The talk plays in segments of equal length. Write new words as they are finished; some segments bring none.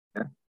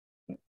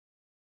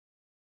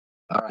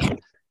All right.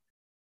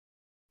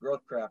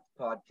 GrowthCraft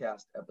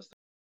podcast episode.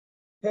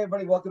 Hey,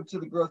 everybody, welcome to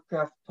the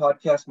GrowthCraft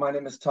podcast. My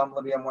name is Tom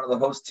Libby. I'm one of the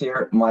hosts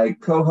here. My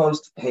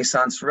co-host,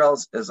 Hassan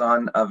Sorrells, is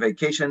on a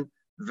vacation,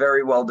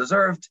 very well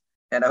deserved,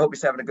 and I hope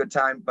he's having a good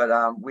time.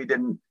 But we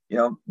didn't,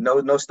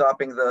 no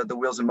stopping the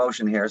wheels in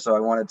motion here. So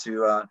I wanted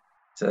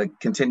to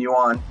continue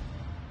on.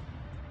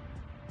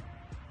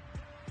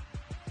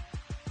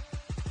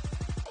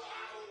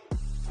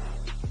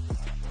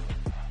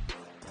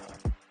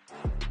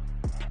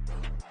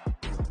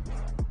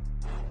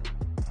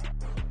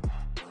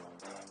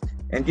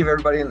 And give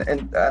everybody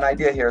an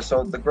idea here.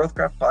 So the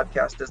GrowthCraft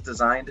podcast is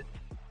designed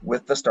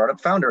with the startup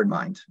founder in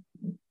mind.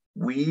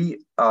 We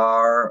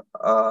are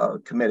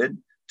committed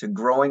to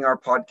growing our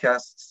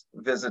podcasts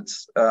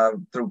visits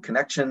through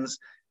connections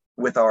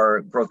with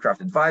our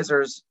GrowthCraft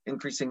advisors,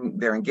 increasing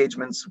their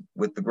engagements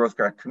with the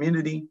GrowthCraft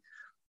community.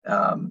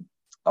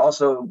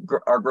 Also,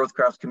 our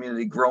GrowthCraft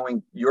community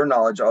growing your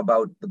knowledge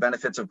about the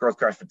benefits of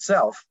GrowthCraft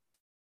itself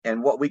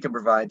and what we can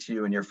provide to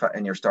you and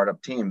your startup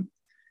team.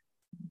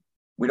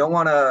 We making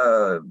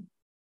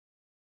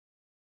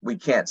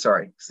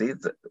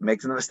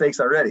the mistakes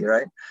already,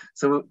 right?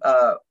 So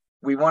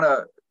we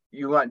want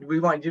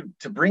you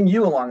to bring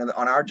you along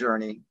on our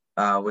journey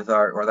with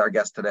our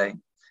guest today.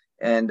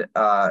 And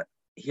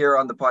here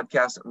on the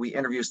podcast, we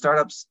interview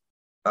startups,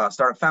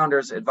 startup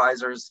founders,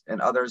 advisors,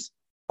 and others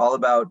all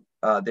about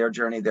their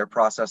journey, their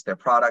process, their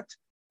product,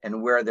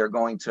 and where they're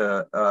going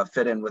to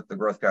fit in with the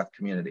GrowthCraft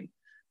community.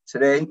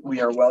 Today,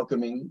 we are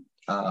welcoming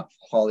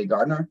Holly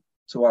Gardner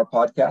to our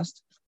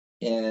podcast.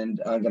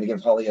 And I'm going to give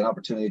Holly an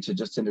opportunity to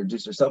just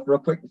introduce herself real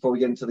quick before we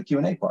get into the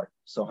Q&A part.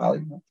 So Holly,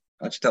 why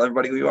don't you tell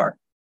everybody who you are?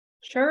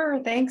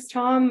 Sure. Thanks,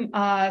 Tom.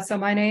 So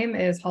my name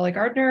is Holly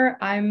Gardner.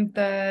 I'm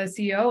the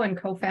CEO and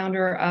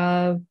co-founder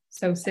of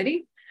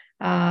SoCitty.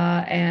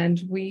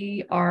 And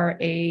we are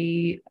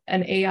an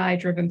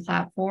AI-driven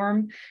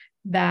platform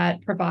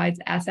that provides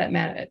an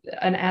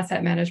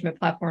asset management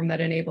platform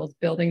that enables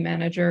building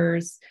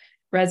managers,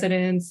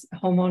 residents,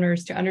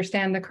 homeowners to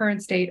understand the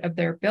current state of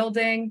their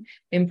building,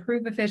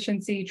 improve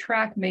efficiency,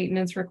 track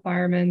maintenance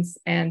requirements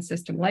and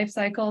system life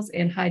cycles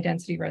in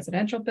high-density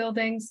residential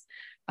buildings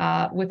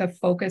with a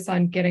focus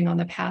on getting on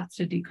the path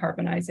to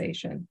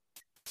decarbonization.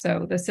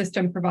 So the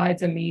system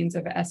provides a means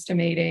of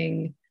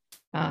estimating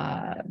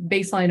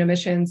baseline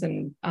emissions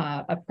and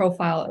a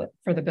profile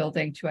for the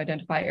building to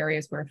identify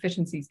areas where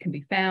efficiencies can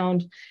be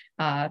found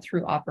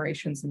through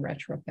operations and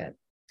retrofit.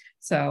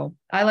 So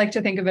I like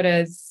to think of it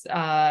as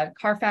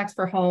Carfax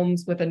for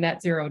homes with a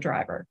net zero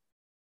driver.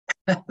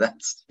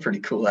 That's pretty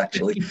cool,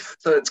 actually.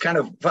 So it's kind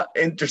of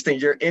interesting.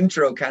 Your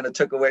intro kind of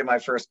took away my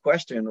first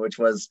question, which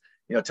was,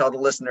 tell the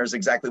listeners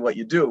exactly what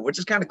you do, which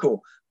is kind of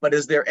cool. But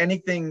is there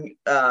anything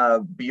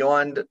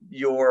beyond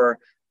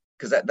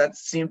because that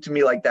seemed to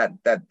me like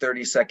that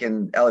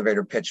 30-second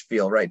elevator pitch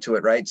feel right to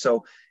it, right?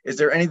 So is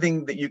there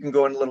anything that you can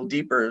go in a little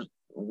deeper?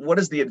 What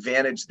is the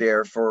advantage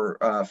there for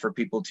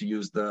people to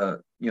use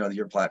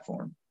your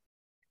platform?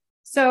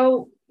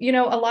 So,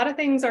 a lot of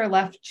things are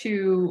left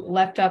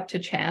up to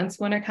chance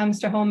when it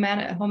comes to home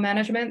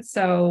management.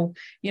 So,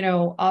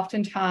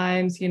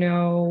 oftentimes,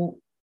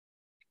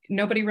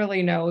 nobody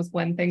really knows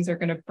when things are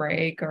going to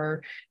break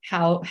or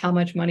how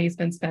much money has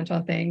been spent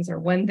on things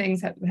or when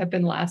things have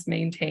been last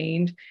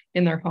maintained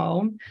in their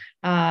home.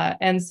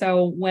 And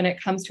so when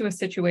it comes to a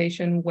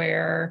situation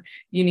where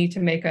you need to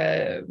make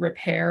a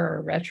repair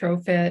or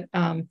retrofit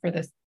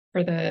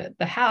for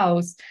the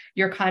house,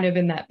 you're kind of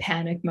in that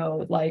panic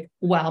mode, like,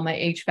 wow, my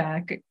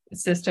HVAC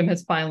system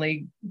has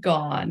finally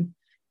gone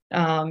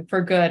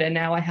for good, and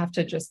now I have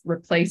to just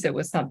replace it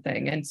with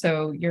something. And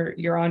so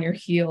you're on your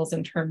heels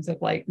in terms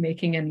of like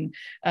making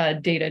a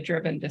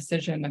data-driven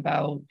decision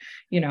about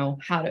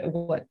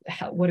what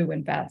to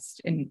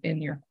invest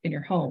in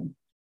your home.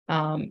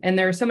 And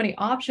there are so many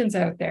options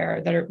out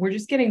there that we're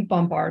just getting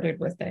bombarded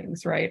with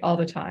things, right, all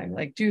the time.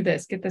 Like, do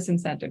this, get this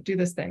incentive, do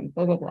this thing,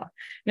 blah blah blah.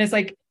 And it's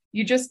like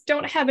you just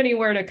don't have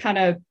anywhere to kind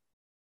of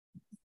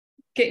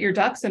get your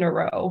ducks in a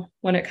row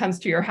when it comes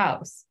to your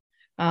house.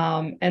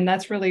 And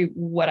that's really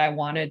what I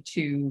wanted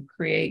to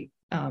create.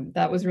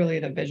 That was really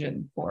the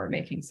vision for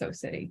making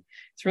SoCitty.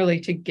 It's really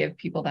to give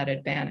people that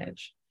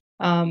advantage.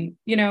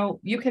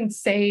 You can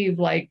save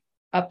like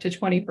up to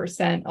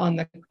 20% on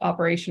the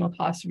operational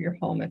cost of your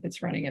home if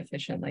it's running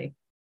efficiently.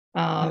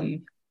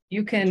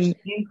 You can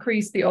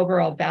increase the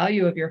overall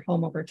value of your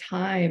home over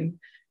time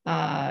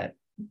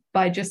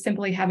by just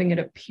simply having it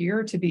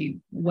appear to be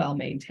well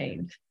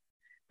maintained.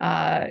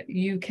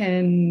 You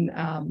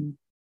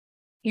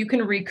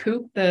can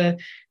recoup the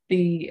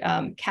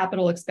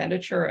capital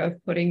expenditure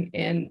of putting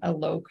in a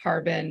low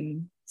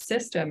carbon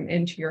system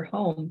into your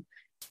home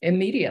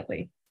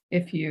immediately.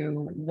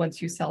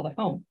 Once you sell the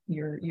home,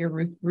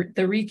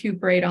 the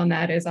recoup rate on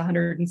that is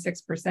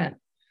 106%.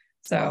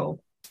 So,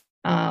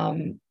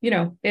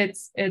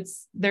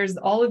 there's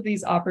all of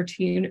these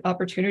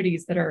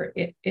opportunities that are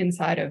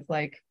inside of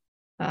like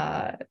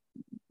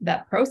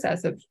that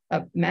process of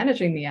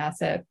managing the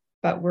asset,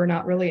 but we're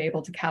not really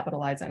able to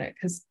capitalize on it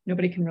because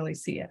nobody can really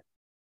see it.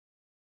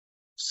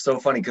 so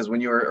funny because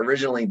when you were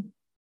originally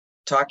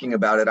talking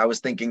about it, I was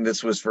thinking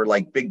this was for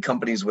like big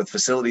companies with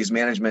facilities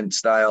management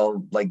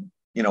style, like,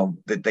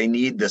 that they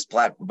need this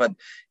platform, but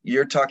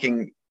you're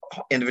talking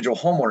individual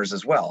homeowners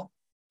as well.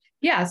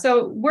 Yeah,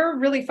 so we're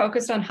really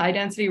focused on high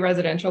density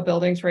residential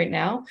buildings right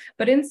now,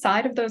 but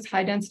inside of those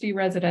high density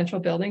residential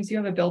buildings, you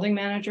have a building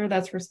manager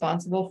that's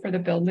responsible for the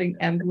building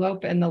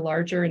envelope and the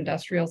larger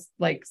industrial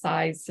like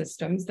size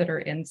systems that are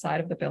inside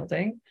of the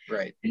building.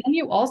 Right. And then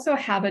you also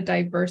have a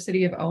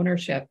diversity of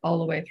ownership all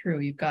the way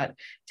through. You've got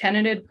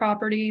tenanted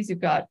properties,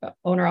 you've got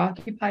owner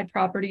occupied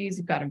properties,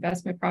 you've got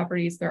investment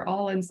properties. They're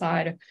all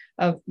inside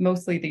of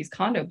mostly these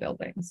condo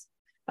buildings.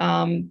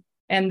 And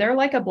they're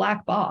like a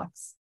black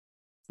box.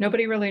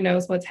 Nobody really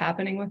knows what's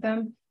happening with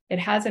them. It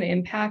has an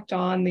impact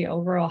on the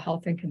overall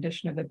health and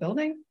condition of the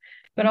building,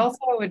 but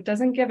also it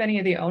doesn't give any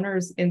of the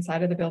owners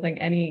inside of the building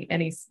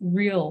any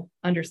real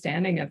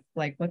understanding of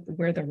like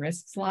where the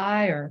risks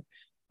lie, or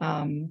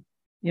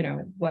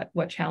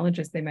what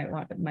challenges they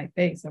might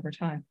face over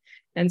time.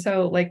 And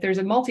so like there's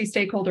a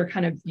multi-stakeholder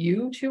kind of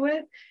view to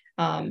it.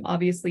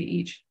 Obviously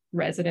each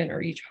resident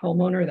or each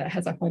homeowner that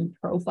has a home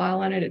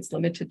profile on it, it's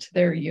limited to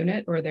their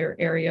unit or their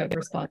area of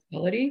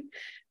responsibility.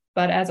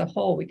 But as a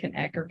whole, we can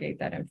aggregate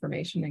that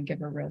information and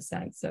give a real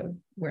sense of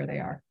where they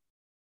are.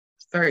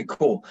 Very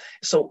cool.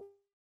 So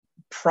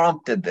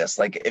prompted this,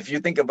 like if you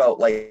think about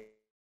like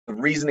the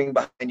reasoning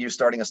behind you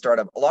starting a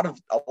startup, a lot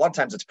of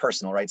times it's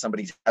personal, right?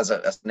 Somebody has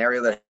a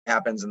scenario that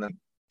happens and then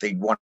they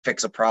want to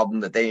fix a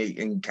problem that they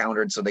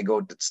encountered, so they go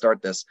to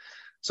start this.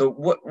 So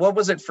what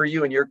was it for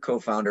you and your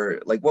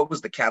co-founder? Like what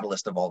was the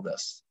catalyst of all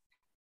this?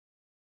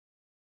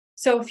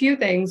 So a few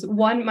things.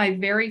 One, my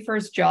very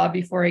first job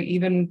before I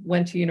even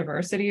went to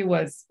university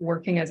was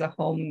working as a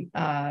home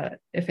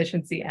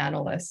efficiency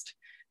analyst.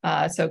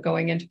 So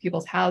going into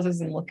people's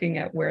houses and looking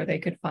at where they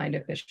could find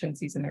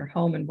efficiencies in their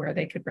home and where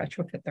they could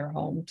retrofit their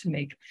home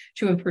to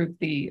improve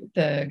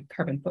the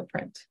carbon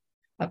footprint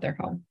of their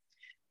home.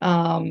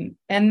 And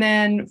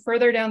then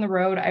further down the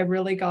road, I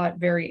really got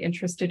very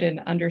interested in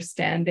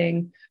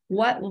understanding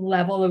what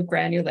level of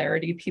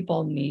granularity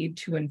people need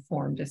to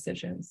inform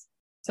decisions.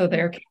 So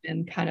there came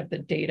in kind of the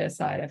data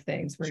side of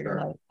things where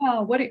you're like,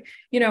 oh,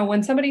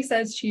 when somebody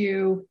says to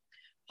you,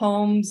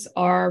 homes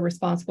are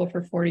responsible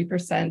for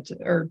 40%,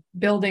 or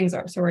buildings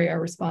are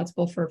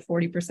responsible for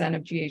 40%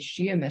 of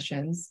GHG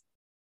emissions.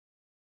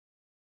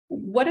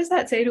 What does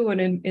that say to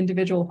an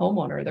individual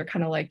homeowner? They're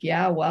kind of like,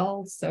 yeah,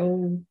 well,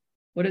 so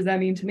what does that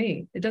mean to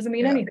me? It doesn't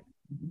mean anything.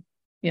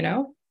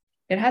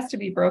 It has to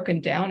be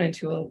broken down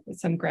into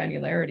some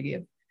granularity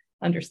of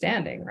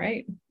understanding,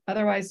 right?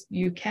 Otherwise,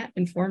 you can't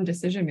inform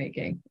decision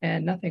making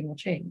and nothing will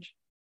change.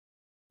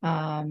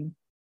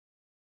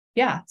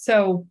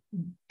 So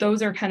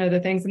those are kind of the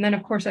things. And then,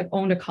 of course, I've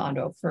owned a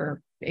condo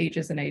for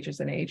ages and ages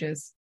and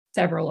ages,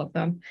 several of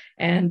them.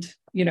 And,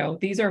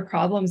 these are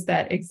problems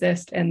that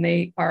exist and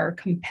they are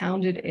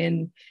compounded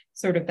in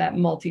sort of that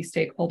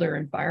multi-stakeholder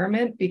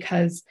environment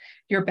because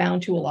you're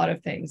bound to a lot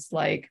of things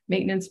like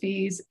maintenance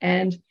fees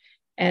and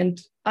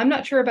I'm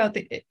not sure about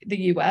the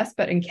US,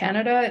 but in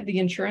Canada, the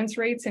insurance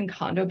rates in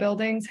condo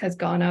buildings has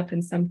gone up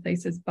in some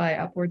places by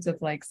upwards of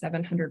like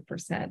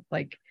 700%,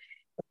 like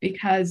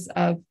because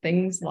of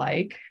things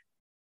like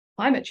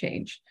climate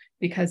change,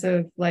 because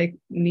of like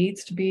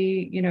needs to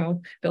be,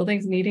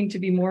 buildings needing to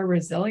be more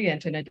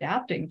resilient and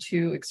adapting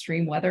to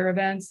extreme weather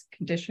events,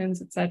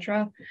 conditions, et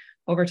cetera,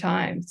 over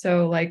time.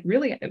 So like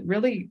really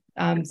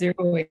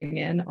zeroing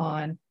in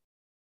on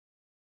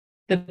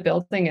the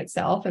building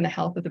itself and the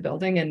health of the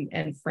building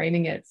and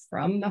framing it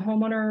from the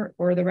homeowner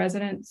or the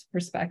resident's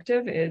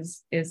perspective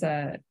is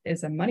a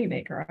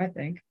moneymaker, I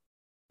think.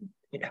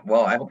 Yeah,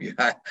 well,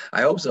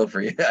 I hope so for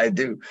you. I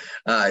do.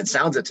 It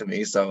sounds it to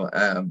me. So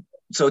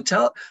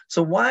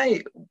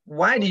why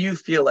do you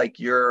feel like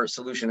your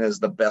solution is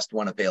the best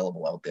one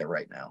available out there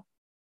right now?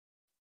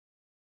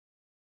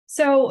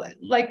 So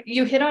like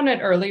you hit on it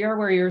earlier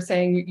where you were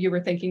saying you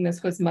were thinking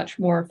this was much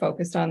more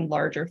focused on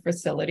larger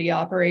facility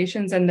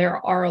operations. And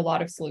there are a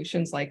lot of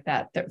solutions like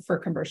that for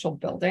commercial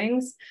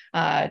buildings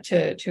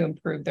to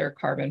improve their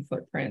carbon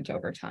footprint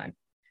over time.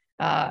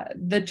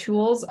 The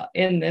tools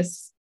in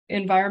this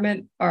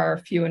environment are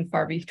few and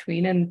far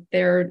between, and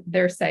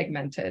they're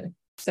segmented.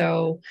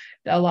 So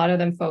a lot of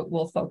them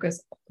will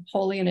focus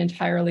wholly and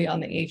entirely on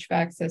the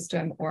HVAC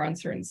system or on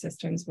certain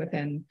systems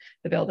within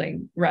the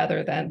building,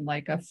 rather than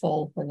like a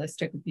full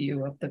holistic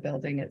view of the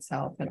building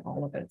itself and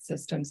all of its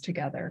systems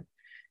together.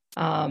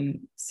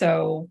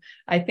 So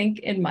I think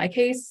in my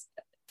case,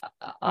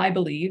 I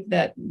believe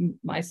that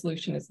my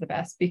solution is the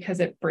best because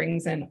it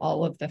brings in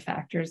all of the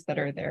factors that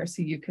are there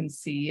so you can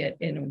see it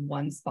in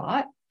one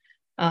spot.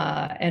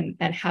 And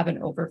have an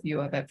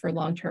overview of it for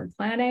long-term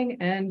planning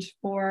and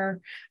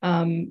for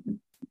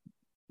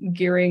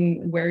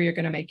gearing where you're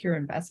going to make your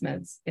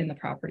investments in the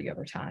property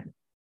over time.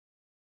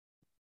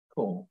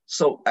 Cool.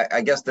 So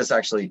I guess this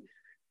actually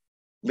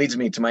leads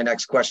me to my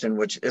next question,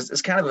 which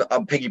is kind of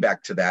a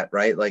piggyback to that,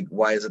 right? Like,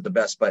 why is it the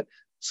best? But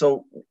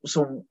so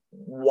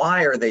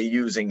why are they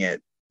using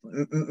it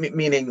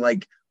meaning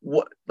like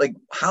what, like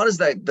how does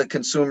the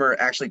consumer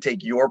actually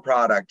take your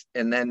product?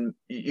 And then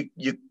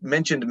you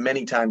mentioned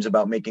many times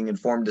about making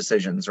informed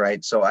decisions,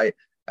 right? So I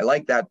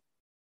like that.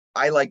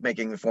 I like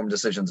making informed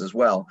decisions as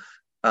well,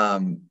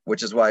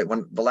 which is why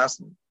when the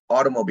last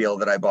automobile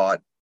that I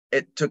bought,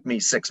 it took me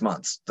 6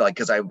 months, like,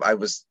 because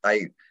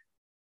I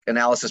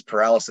analysis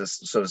paralysis,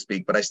 so to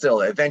speak, but I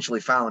still eventually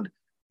found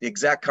the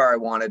exact car I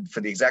wanted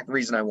for the exact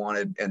reason I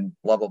wanted, and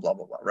blah blah blah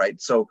blah blah. Right.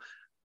 So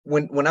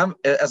when I'm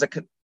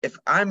if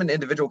I'm an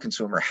individual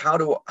consumer, how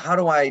do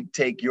I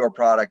take your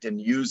product and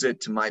use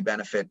it to my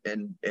benefit,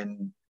 and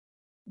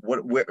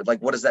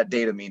what does that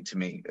data mean to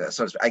me?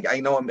 So I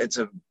know it's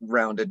a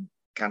rounded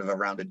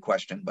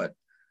question, but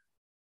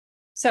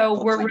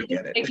so we're really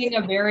taking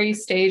a very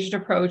staged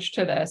approach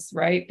to this,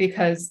 right?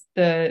 Because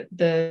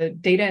the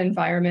data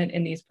environment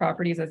in these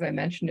properties, as I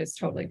mentioned, is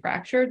totally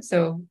fractured.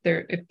 So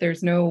if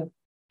there's no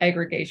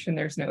aggregation,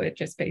 it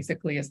just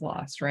basically is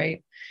lost,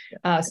 right?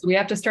 So we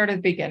have to start at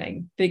the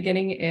beginning.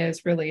 Beginning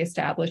is really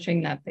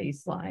establishing that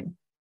baseline.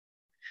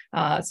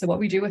 So what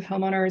we do with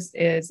homeowners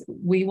is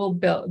we will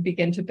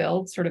begin to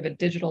build sort of a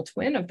digital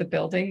twin of the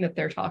building that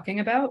they're talking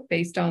about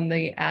based on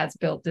the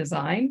as-built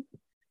design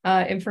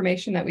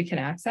information that we can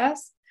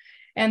access.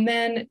 And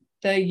then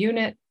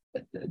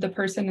the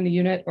person in the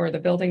unit or the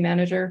building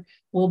manager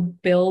will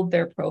build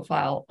their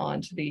profile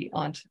onto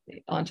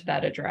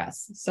that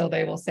address. So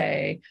they will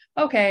say,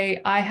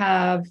 okay, I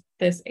have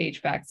this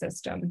HVAC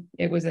system.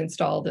 It was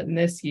installed in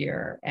this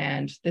year,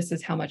 and this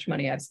is how much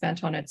money I've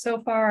spent on it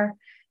so far.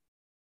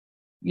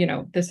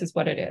 This is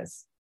what it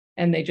is.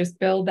 And they just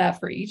build that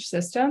for each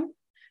system.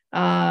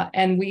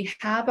 And we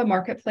have a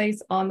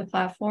marketplace on the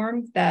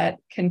platform that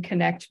can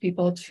connect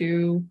people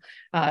to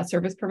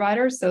service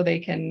providers, so they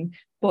can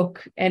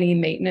book any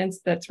maintenance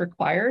that's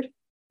required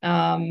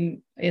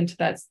into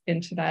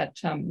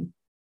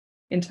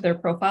their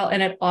profile,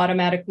 and it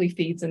automatically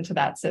feeds into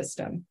that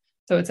system.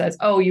 So it says,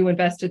 oh, you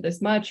invested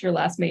this much, your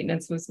last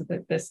maintenance was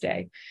this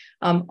day.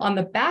 On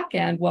the back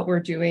end, what we're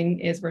doing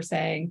is we're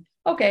saying,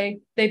 okay,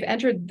 they've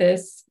entered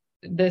this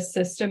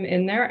system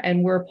in there,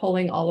 and we're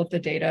pulling all of the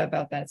data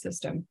about that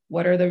system.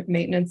 What are the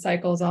maintenance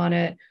cycles on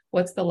it?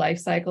 What's the life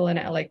cycle? And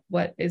like,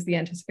 what is the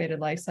anticipated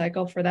life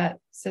cycle for that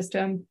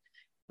system?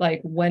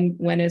 Like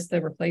when is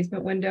the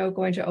replacement window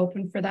going to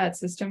open for that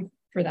system,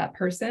 for that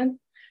person,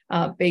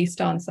 based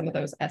on some of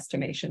those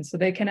estimations. So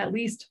they can at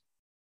least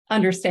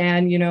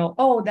understand,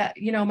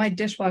 my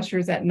dishwasher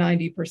is at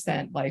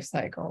 90% life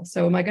cycle.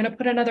 So am I going to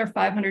put another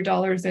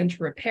 $500 in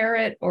to repair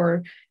it?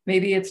 Or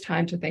maybe it's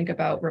time to think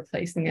about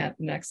replacing it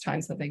next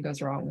time something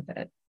goes wrong with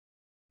it.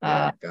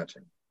 Gotcha.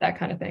 That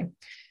kind of thing.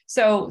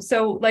 So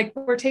like,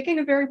 we're taking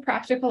a very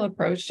practical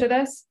approach to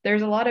this.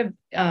 There's a lot of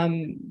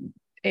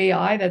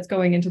AI that's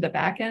going into the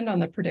back end on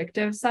the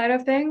predictive side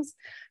of things.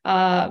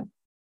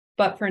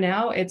 But for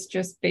now, it's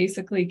just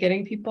basically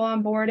getting people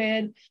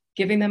onboarded,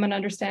 giving them an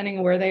understanding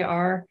of where they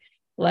are,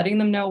 letting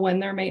them know when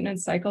their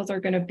maintenance cycles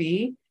are going to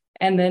be,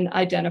 and then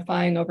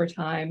identifying over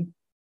time,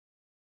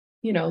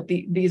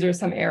 these are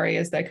some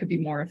areas that could be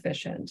more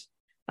efficient.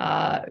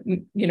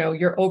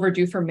 You're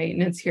overdue for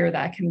maintenance here,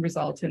 that can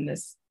result in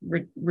this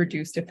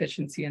reduced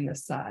efficiency in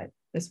this side.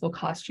 This will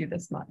cost you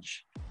this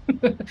much.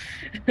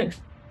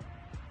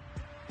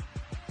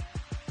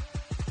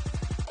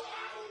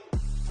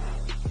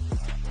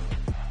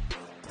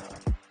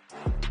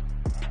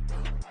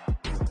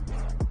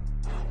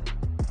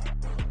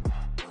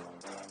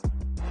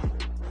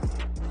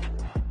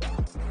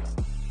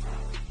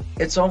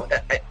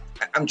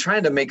 I'm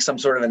trying to make some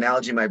sort of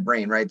analogy in my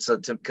brain, right? So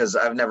because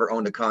I've never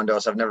owned a condo,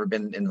 so I've never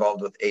been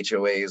involved with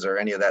HOAs or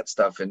any of that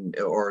stuff,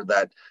 or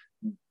that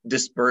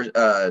dispersion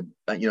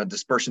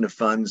of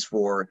funds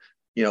for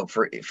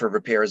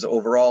repairs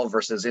overall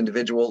versus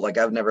individual. Like,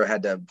 I've never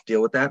had to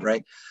deal with that,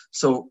 right?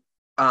 So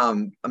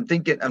I'm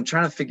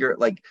trying to figure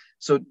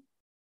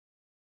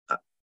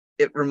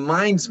it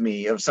reminds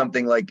me of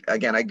something like,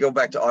 again, I go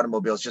back to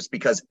automobiles just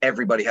because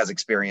everybody has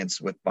experience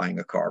with buying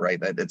a car, right?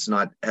 That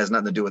has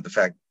nothing to do with the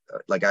fact,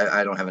 like,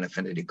 I don't have an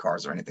affinity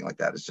cars or anything like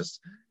that. It's just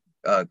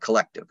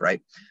collective,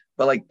 right?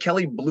 But like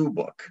Kelley Blue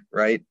Book,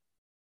 right?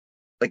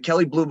 Like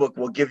Kelley Blue Book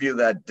will give you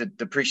that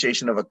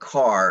depreciation of a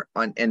car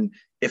and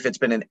if it's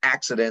been in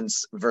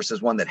accidents versus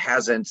one that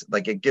hasn't,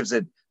 like, it gives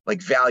it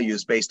like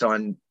values based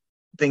on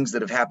things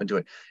that have happened to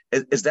it.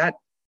 Is that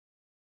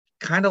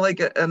kind of like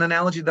an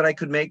analogy that I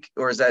could make,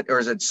 or is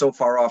it so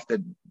far off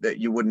that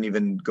you wouldn't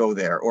even go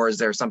there, or is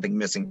there something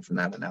missing from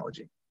that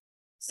analogy?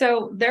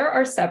 So there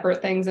are separate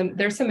things, and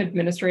there's some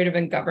administrative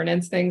and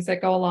governance things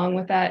that go along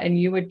with that. And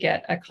you would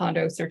get a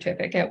condo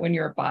certificate when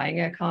you're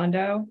buying a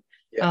condo.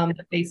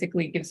 That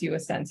basically gives you a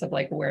sense of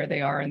like where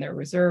they are in their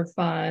reserve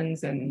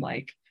funds, and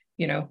like,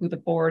 who the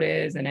board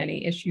is and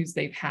any issues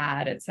they've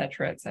had, et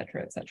cetera, et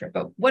cetera, et cetera.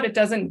 But what it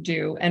doesn't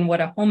do, and what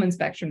a home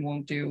inspection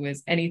won't do,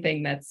 is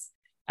anything that's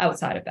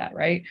outside of that,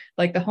 right?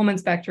 Like the home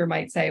inspector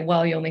might say,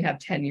 well, you only have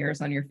 10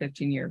 years on your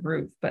 15-year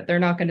roof, but they're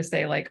not going to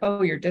say like,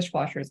 oh, your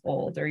dishwasher is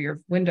old or your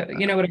window,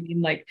 you know what I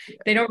mean? Like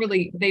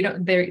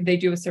they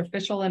do a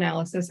superficial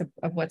analysis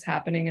of what's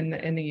happening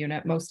in the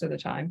unit most of the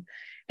time.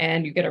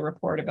 And you get a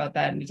report about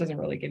that, and it doesn't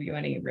really give you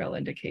any real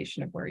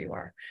indication of where you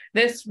are.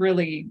 This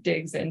really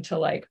digs into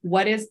like,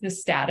 what is the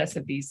status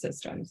of these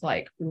systems?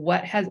 Like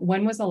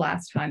when was the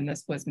last time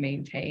this was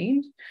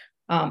maintained?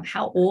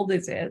 How old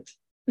is it?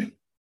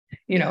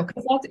 You know,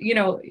 because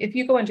if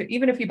you go into,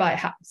 even if you buy a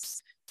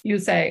house, you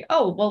say,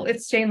 oh, well,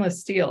 it's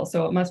stainless steel,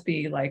 so it must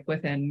be like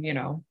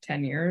within,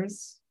 10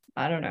 years.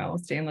 I don't know,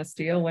 stainless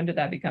steel, when did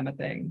that become a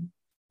thing?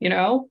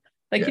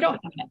 Like you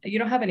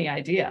don't have any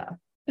idea.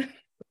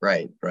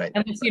 Right.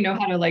 Unless you know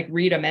how to like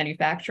read a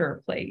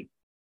manufacturer plate.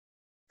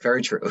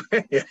 Very true.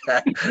 Yeah.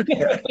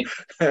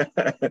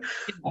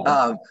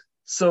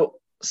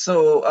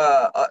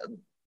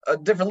 A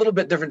little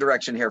bit different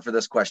direction here for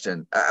this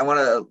question. I want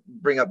to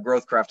bring up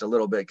GrowthCraft a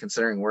little bit,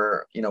 considering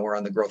we're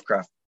on the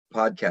GrowthCraft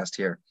podcast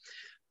here.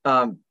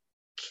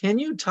 Can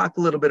you talk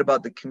a little bit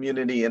about the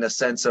community in a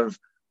sense of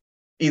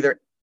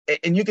either,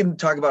 and you can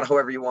talk about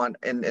however you want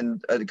in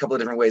a couple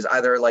of different ways,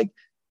 either like,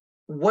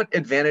 what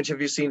advantage have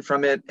you seen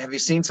from it? Have you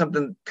seen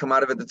something come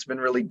out of it that's been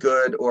really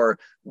good, or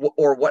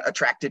what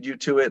attracted you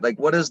to it? Like,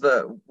 what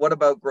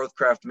about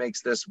GrowthCraft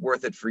makes this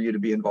worth it for you to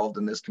be involved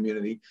in this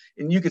community?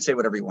 And you could say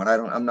whatever you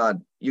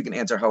want. You can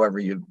answer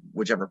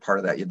whichever part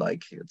of that you'd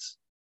like.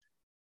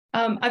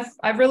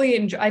 I've really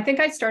enjoyed, I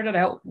think I started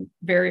out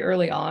very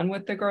early on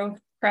with the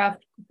GrowthCraft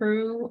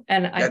crew.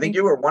 And I think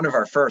you were one of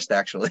our first,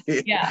 actually.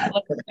 Yeah.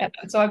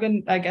 So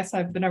I'm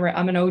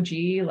an OG,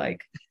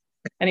 like,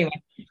 anyway.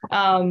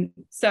 The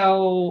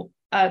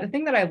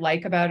thing that I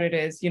like about it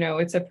is,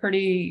 it's a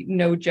pretty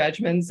no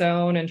judgment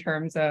zone in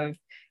terms of,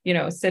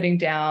 sitting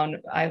down.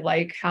 I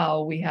like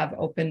how we have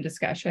open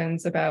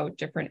discussions about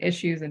different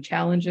issues and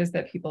challenges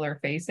that people are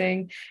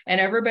facing, and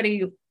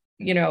everybody,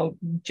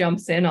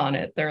 jumps in on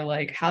it. They're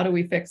like, how do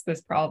we fix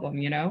this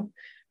problem?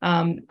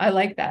 I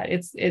like that.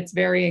 It's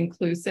very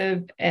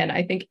inclusive, and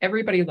I think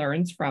everybody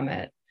learns from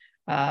it.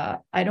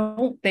 I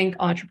don't think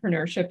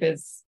entrepreneurship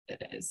is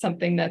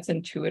something that's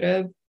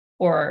intuitive,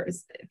 or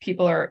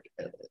people are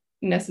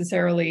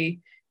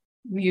necessarily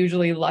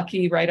usually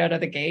lucky right out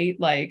of the gate.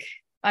 Like,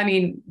 I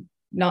mean,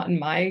 not in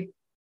my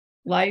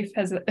life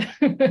has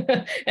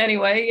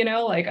anyway,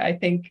 like I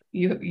think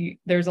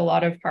there's a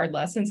lot of hard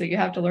lessons that you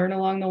have to learn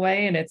along the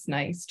way. And it's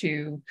nice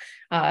to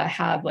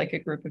have like a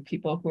group of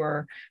people who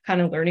are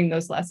kind of learning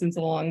those lessons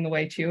along the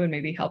way too, and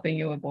maybe helping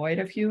you avoid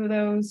a few of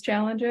those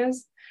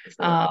challenges.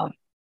 Sure.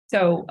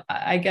 So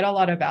I get a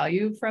lot of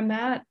value from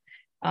that.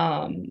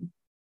 And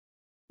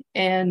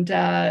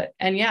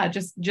yeah,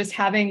 just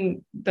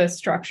having the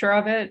structure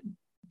of it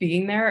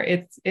being there,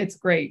 it's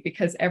great,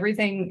 because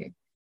everything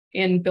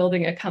in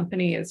building a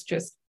company is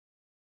just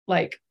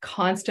like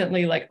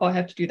constantly like, oh, I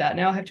have to do that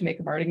now. I have to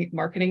make a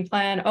marketing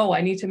plan. Oh,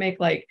 I need to make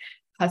like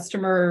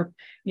customer,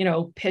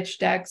 pitch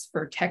decks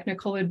for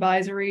technical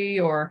advisory,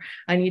 or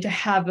I need to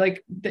have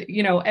like,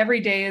 every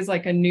day is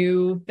like a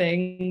new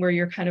thing where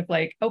you're kind of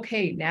like,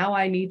 okay, now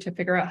I need to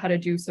figure out how to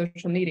do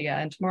social media,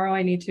 and tomorrow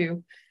I need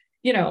to,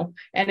 and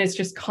it's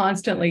just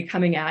constantly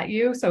coming at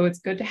you. So it's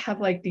good to have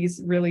like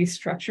these really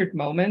structured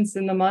moments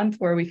in the month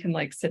where we can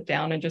like sit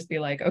down and just be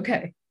like,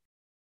 okay,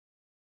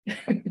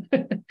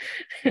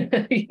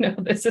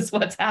 this is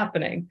what's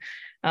happening.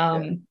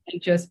 And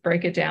just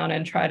break it down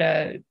and try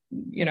to,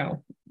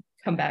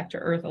 come back to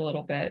earth a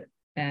little bit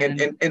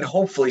and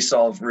hopefully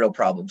solve real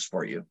problems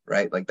for you,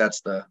 right? Like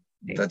that's the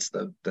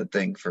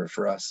thing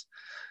for us.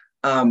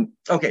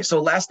 Okay, so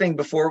last thing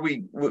before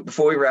we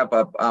wrap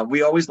up,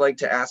 we always like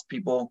to ask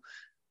people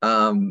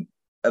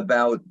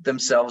about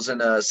themselves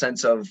in a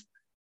sense of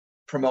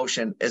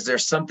promotion. Is there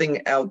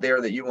something out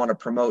there that you want to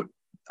promote?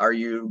 Are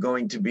you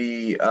going to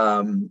be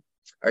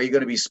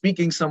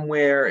speaking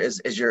somewhere?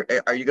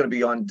 Are you going to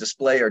be on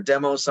display or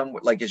demo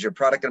somewhere? Like, is your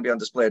product going to be on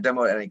display or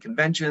demo at any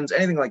conventions,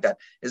 anything like that?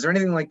 Is there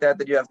anything like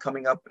that you have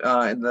coming up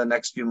in the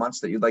next few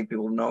months that you'd like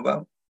people to know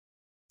about?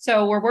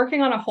 So we're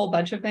working on a whole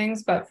bunch of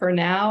things, but for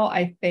now,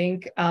 I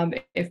think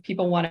if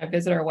people want to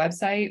visit our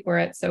website, we're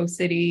at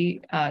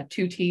SoCitty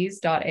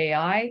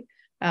 2ts.ai.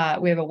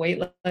 We have a wait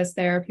list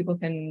there. People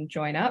can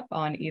join up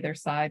on either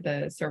side,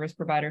 the service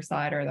provider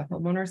side or the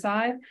homeowner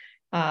side.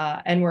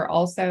 And we're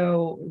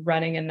also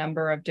running a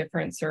number of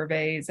different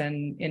surveys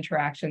and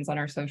interactions on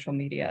our social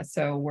media.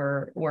 So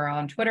we're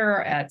on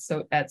Twitter at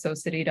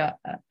SoCitty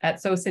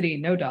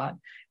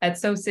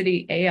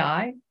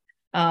AI.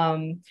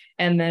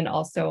 And then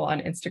also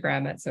on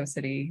Instagram at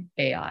SoCitty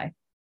AI.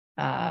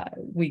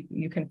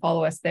 You can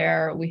follow us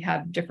there. We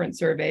have different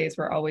surveys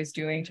we're always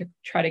doing to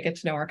try to get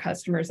to know our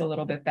customers a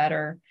little bit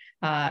better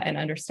and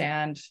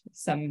understand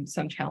some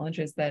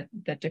challenges that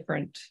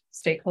different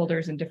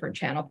stakeholders and different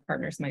channel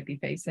partners might be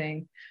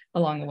facing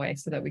along the way,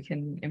 so that we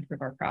can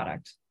improve our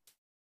product.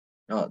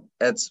 Oh,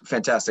 that's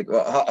fantastic.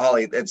 Well,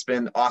 Holly, it's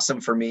been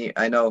awesome for me.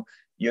 I know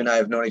you and I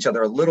have known each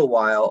other a little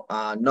while,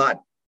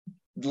 not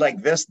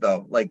like this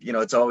though. Like,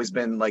 it's always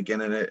been like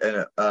in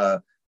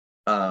a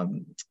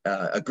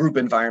a group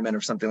environment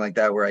or something like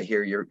that, where I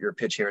hear your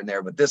pitch here and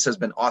there. But this has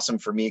been awesome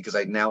for me because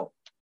I now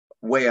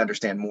way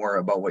understand more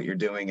about what you're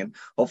doing, and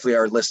hopefully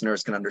our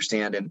listeners can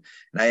understand. And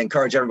I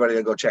encourage everybody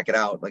to go check it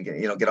out. Like,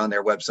 get on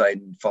their website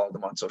and follow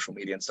them on social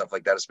media and stuff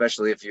like that,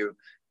 especially if you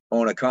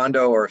own a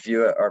condo or if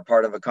you are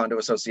part of a condo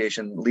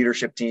association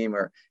leadership team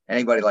or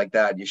anybody like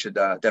that. You should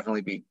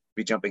definitely be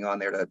jumping on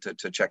there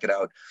to check it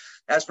out.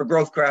 As for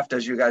GrowthCraft,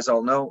 as you guys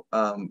all know,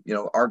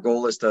 our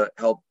goal is to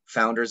help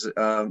founders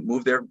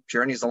move their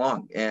journeys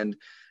along. And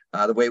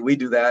the way we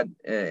do that,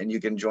 and you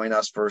can join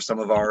us for some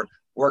of our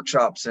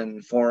workshops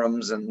and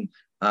forums, and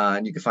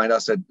you can find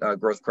us at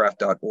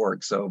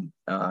growthcraft.org. So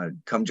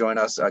come join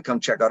us, come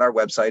check out our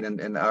website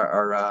and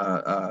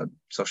our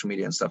social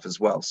media and stuff as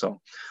well. So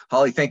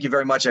Holly, thank you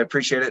very much. I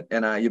appreciate it.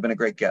 And you've been a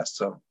great guest.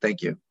 So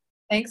thank you.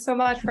 Thanks so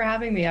much for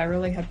having me. I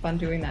really had fun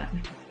doing that.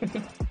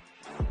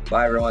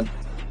 Bye, everyone.